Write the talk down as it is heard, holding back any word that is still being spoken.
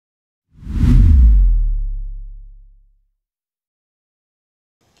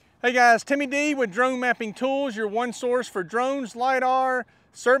Hey guys, Timmy D with Drone Mapping Tools, your one source for drones, LiDAR,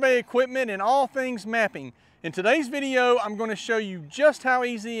 survey equipment, and all things mapping. In today's video, I'm going to show you just how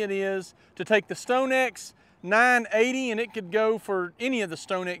easy it is to take the Stonex 980, and it could go for any of the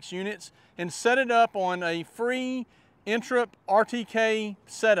Stonex units, and set it up on a free NTRIP RTK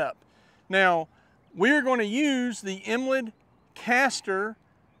setup. Now, we're going to use the Emlid Caster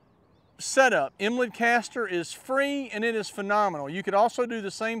setup. Emlid Caster is free and it is phenomenal. You could also do the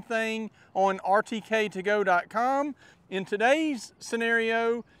same thing on rtktogo.com. In today's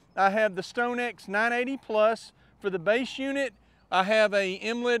scenario, I have the Stonex 980 Plus for the base unit. I have a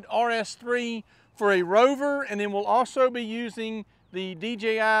Emlid RS3 for a Rover, and then we'll also be using the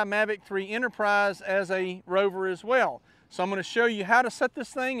DJI Mavic 3 Enterprise as a Rover as well. So I'm going to show you how to set this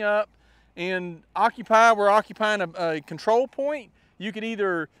thing up and we're occupying a control point. You could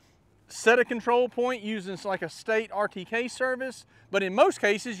either set a control point using like a state RTK service, but in most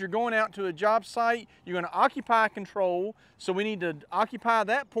cases you're going out to a job site, you're going to occupy control, so we need to occupy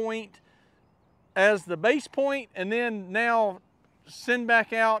that point as the base point, and then now send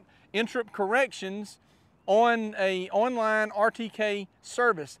back out NTRIP corrections on a online RTK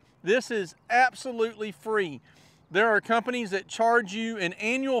service. This is absolutely free. There are companies that charge you an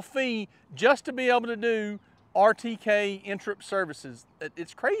annual fee just to be able to do RTK NTRIP services.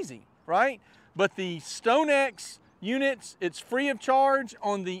 It's crazy, right? But the Stonex units, it's free of charge.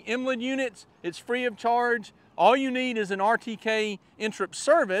 On the Emlid units, it's free of charge. All you need is an RTK NTRIP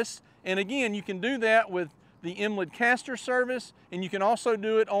service. And again, you can do that with the Emlid Caster Service, and you can also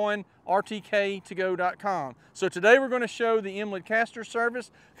do it on rtktogo.com. So today we're going to show the Emlid Caster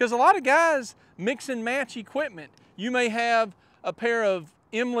Service, because a lot of guys mix and match equipment. You may have a pair of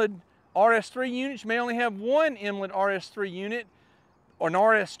Emlid RS3 units, you may only have one Emlid RS3 unit, or an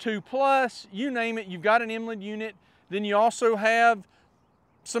RS2 Plus, you name it, you've got an Emlid unit. Then you also have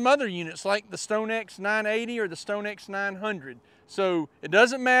some other units like the Stonex 980 or the Stonex 900. So it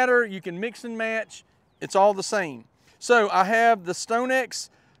doesn't matter, you can mix and match, it's all the same. So I have the Stonex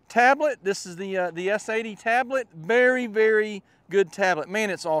tablet. This is the S80 tablet. Very, very good tablet.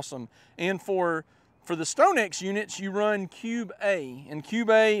 Man, it's awesome. And for the Stonex units, you run Cube A. And Cube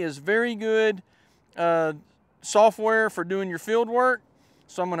A is very good software for doing your field work.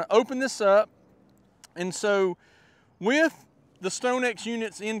 So I'm going to open this up. And so with the Stonex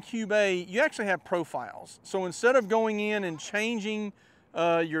units in Cube A, you actually have profiles. So instead of going in and changing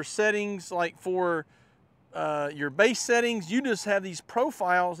your settings, like for your base settings, you just have these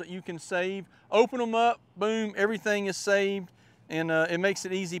profiles that you can save. Open them up, boom, everything is saved, and it makes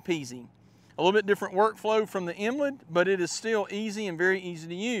it easy peasy. A little bit different workflow from the Emlid, but it is still easy and very easy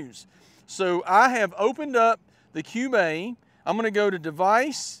to use. So I have opened up the Cube A. I'm going to go to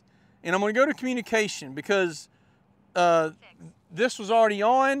Device, and I'm going to go to Communication, because this was already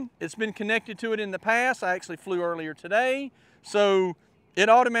on. It's been connected to it in the past. I actually flew earlier today, so it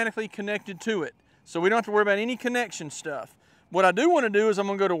automatically connected to it. So we don't have to worry about any connection stuff. What I do want to do is I'm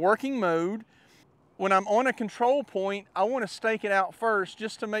going to go to working mode. When I'm on a control point, I want to stake it out first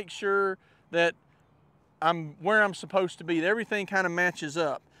just to make sure that I'm where I'm supposed to be, that everything kind of matches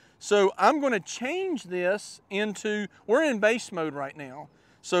up. So I'm going to change this into, we're in base mode right now.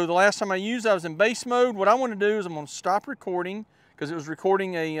 So the last time I used, I was in base mode. What I want to do is I'm going to stop recording, because it was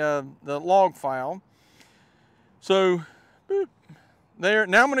recording the log file. So, boop. There,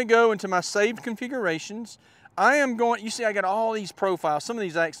 now I'm going to go into my saved configurations. I am going, you see I got all these profiles. Some of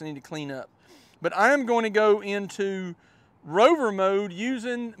these I actually need to clean up. But I am going to go into Rover mode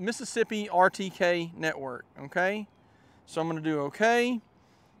using Mississippi RTK network, okay? So I'm going to do okay.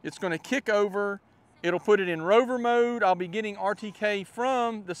 It's going to kick over. It'll put it in Rover mode. I'll be getting RTK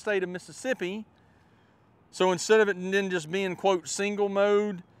from the state of Mississippi. So instead of it then just being, quote, single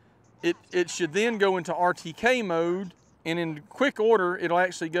mode, it should then go into RTK mode. And in quick order, it'll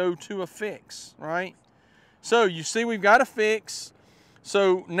actually go to a fix, right? So you see we've got a fix.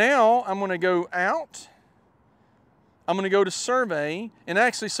 So now I'm going to go out. I'm going to go to survey. And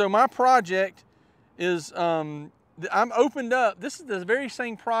actually, so my project is, I'm opened up. This is the very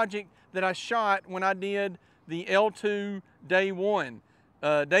same project that I shot when I did the L2 day one,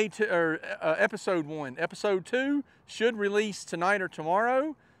 episode 1. Episode 2 should release tonight or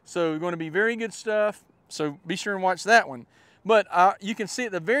tomorrow. So going to be very good stuff. So be sure and watch that one. But you can see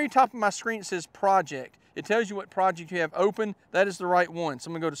at the very top of my screen it says project. It tells you what project you have open. That is the right one. So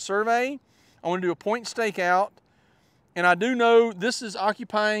I'm going to go to survey. I want to do a point stake out. And I do know this is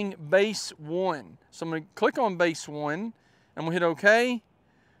occupying base 1. So I'm going to click on base 1. I'm going to hit OK.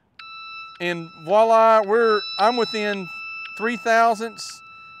 And voila, I'm within 3,000ths.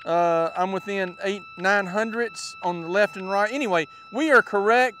 I'm within 900ths on the left and right. Anyway, we are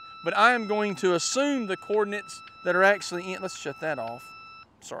correct. but I am going to assume the coordinates that are actually in. Let's shut that off.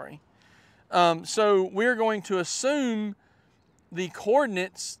 Sorry. So we're going to assume the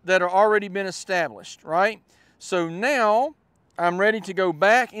coordinates that are already been established, right? So now I'm ready to go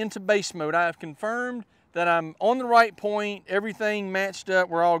back into base mode. I have confirmed that I'm on the right point, everything matched up,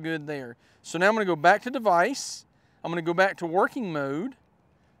 we're all good there. So now I'm going to go back to device. I'm going to go back to working mode.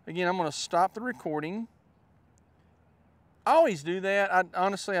 Again, I'm going to stop the recording. I always do that.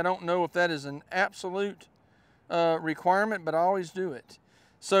 Honestly, I don't know if that is an absolute requirement, but I always do it.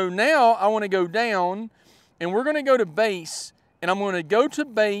 So now I want to go down, and we're going to go to base, and I'm going to go to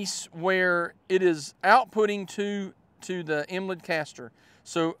base where it is outputting to the Emlid caster.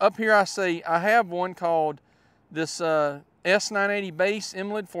 So up here I say I have one called this S980 base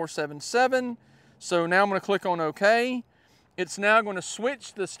Emlid 477. So now I'm going to click on OK. It's now going to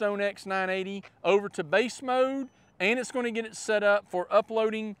switch the Stonex 980 over to base mode, and it's going to get it set up for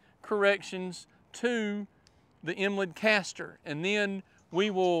uploading corrections to the Emlid caster. And then we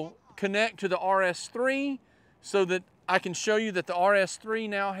will connect to the RS3 so that I can show you that the RS3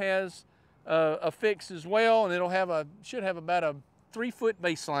 now has a fix as well, and it'll have should have about a 3-foot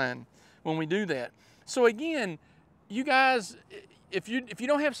baseline when we do that. So again, you guys, if you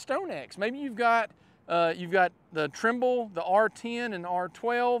don't have Stonex, maybe you've got the Trimble, the R10 and the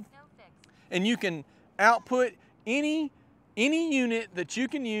R12, and you can output any unit that you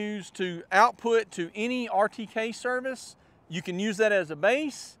can use to output to any RTK service. You can use that as a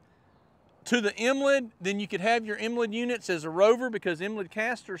base to the Emlid. Then you could have your Emlid units as a Rover, because Emlid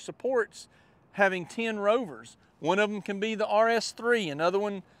Caster supports having 10 Rovers. One of them can be the RS3, another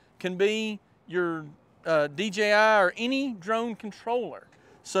one can be your DJI or any drone controller.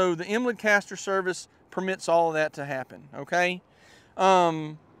 So the Emlid Caster Service permits all of that to happen, okay?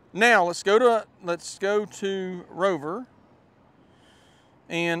 Now let's go to Rover,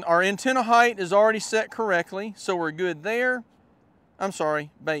 and our antenna height is already set correctly, so we're good there. I'm sorry,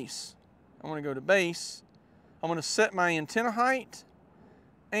 base. I want to go to base. I'm going to set my antenna height,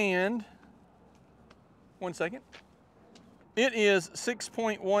 and 1 second. It is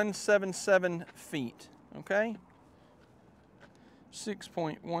 6.177 feet, okay?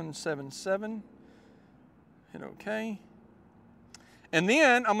 6.177. Hit OK. And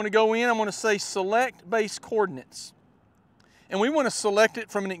then I'm going to go in, I'm going to say select base coordinates. And we want to select it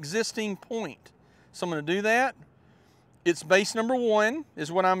from an existing point. So I'm going to do that. It's base number 1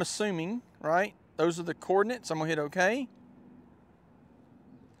 is what I'm assuming, right? Those are the coordinates. I'm going to hit OK.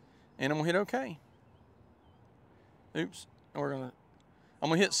 And I'm going to hit OK. Oops. I'm going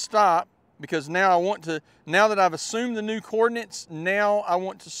to hit stop, because now now that I've assumed the new coordinates, now I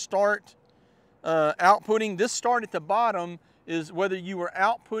want to start outputting. This start at the bottom is whether you are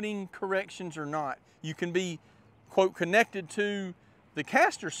outputting corrections or not. You can be, quote, connected to the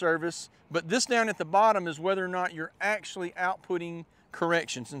caster service, but this down at the bottom is whether or not you're actually outputting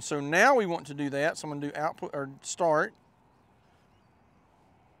corrections. And so now we want to do that. So I'm going to do output or start.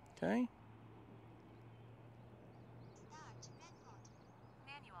 Okay.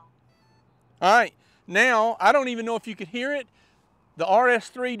 All right. Now, I don't even know if you could hear it. The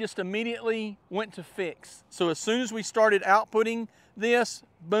RS3 just immediately went to fix. So as soon as we started outputting this,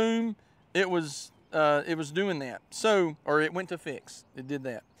 boom, it was doing that. So, or it went to fix. It did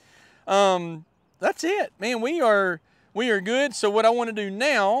that. That's it, man. We are good. So what I want to do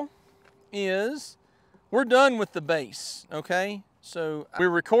now is we're done with the base. Okay. So we're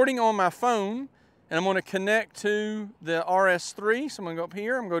recording on my phone, and I'm going to connect to the RS3. So I'm going to go up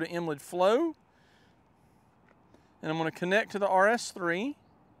here. I'm going to go to Emlid Flow. And I'm going to connect to the RS3.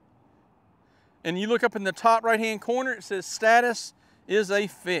 And you look up in the top right-hand corner, it says status is a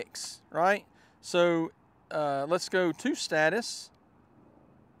fix, right? So let's go to status.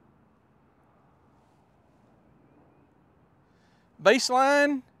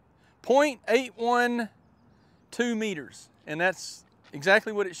 Baseline, 0.812 meters. And that's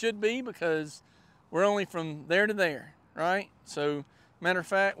exactly what it should be, because we're only from there to there, right? So, matter of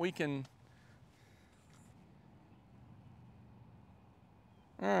fact, we can...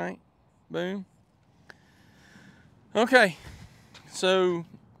 All right, boom. Okay, so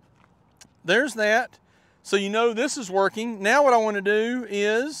there's that. So you know this is working. Now what I want to do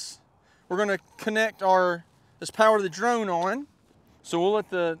is we're going to connect this power the drone on. So we'll let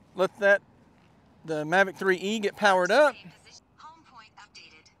the Mavic 3E get powered up.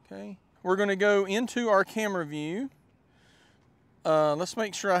 Okay, we're going to go into our camera view. Let's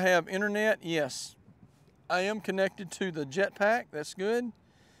make sure I have internet. Yes, I am connected to the jetpack. That's good.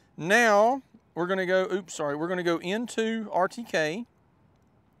 Now we're going to go, we're going to go into RTK.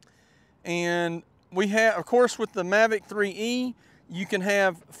 And we have, of course, with the Mavic 3E, you can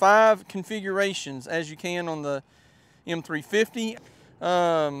have 5 configurations as you can on the M350.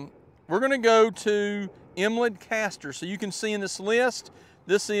 We're going to go to Emlid Caster. So you can see in this list,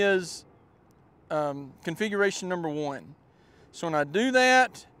 this is configuration number 1. So when I do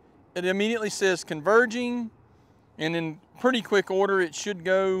that, it immediately says converging, and in pretty quick order it should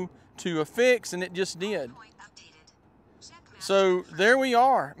go to a fix, and it just did. So there we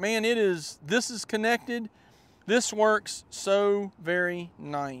are. Man, this is connected. This works so very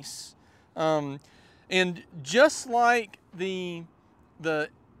nice. And just like the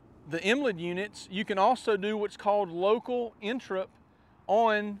Emlid units, you can also do what's called local NTRIP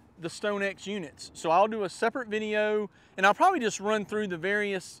on the Stonex units. So I'll do a separate video, and I'll probably just run through the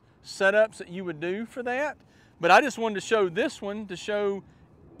various setups that you would do for that. But I just wanted to show this one to show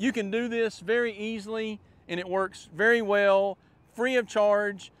you can do this very easily, and it works very well, free of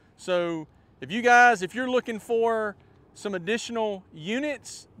charge. So if you're looking for some additional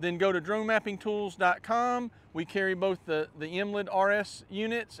units, then go to dronemappingtools.com. We carry both the Emlid RS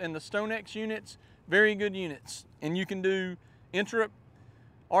units and the Stonex units, very good units. And you can do NTRIP,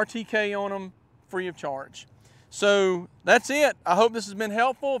 RTK on them free of charge. So that's it. I hope this has been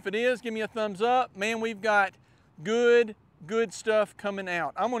helpful. If it is, give me a thumbs up. Man, we've got good stuff coming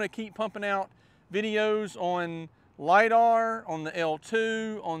out. I'm gonna keep pumping out videos on LiDAR, on the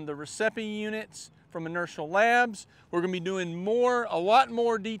L2, on the Recipe units from Inertial Labs. We're gonna be doing a lot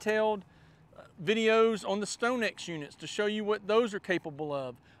more detailed videos on the Stonex units to show you what those are capable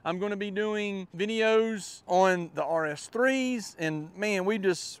of. I'm gonna be doing videos on the RS3s, and man,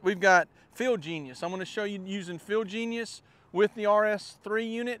 we've got Field Genius. I'm gonna show you using Field Genius with the RS3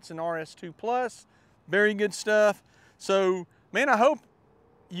 units and RS2 Plus. Very good stuff. So, man, I hope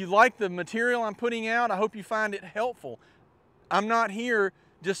you like the material I'm putting out. I hope you find it helpful. I'm not here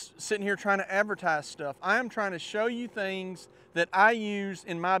just sitting here trying to advertise stuff. I am trying to show you things that I use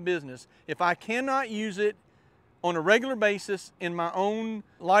in my business. If I cannot use it on a regular basis in my own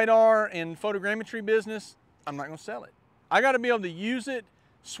LiDAR and photogrammetry business, I'm not gonna sell it. I gotta be able to use it,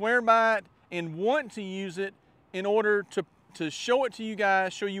 swear by it, and want to use it in order to show it to you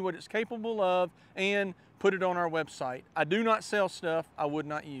guys, show you what it's capable of, and put it on our website. I do not sell stuff I would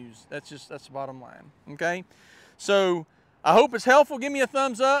not use. That's the bottom line, okay? So I hope it's helpful. Give me a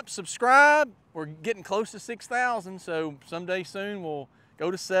thumbs up, subscribe. We're getting close to 6,000, so someday soon we'll go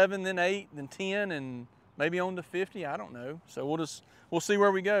to 7, then 8, then 10, and maybe on to 50, I don't know. So we'll see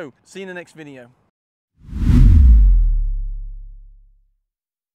where we go. See you in the next video.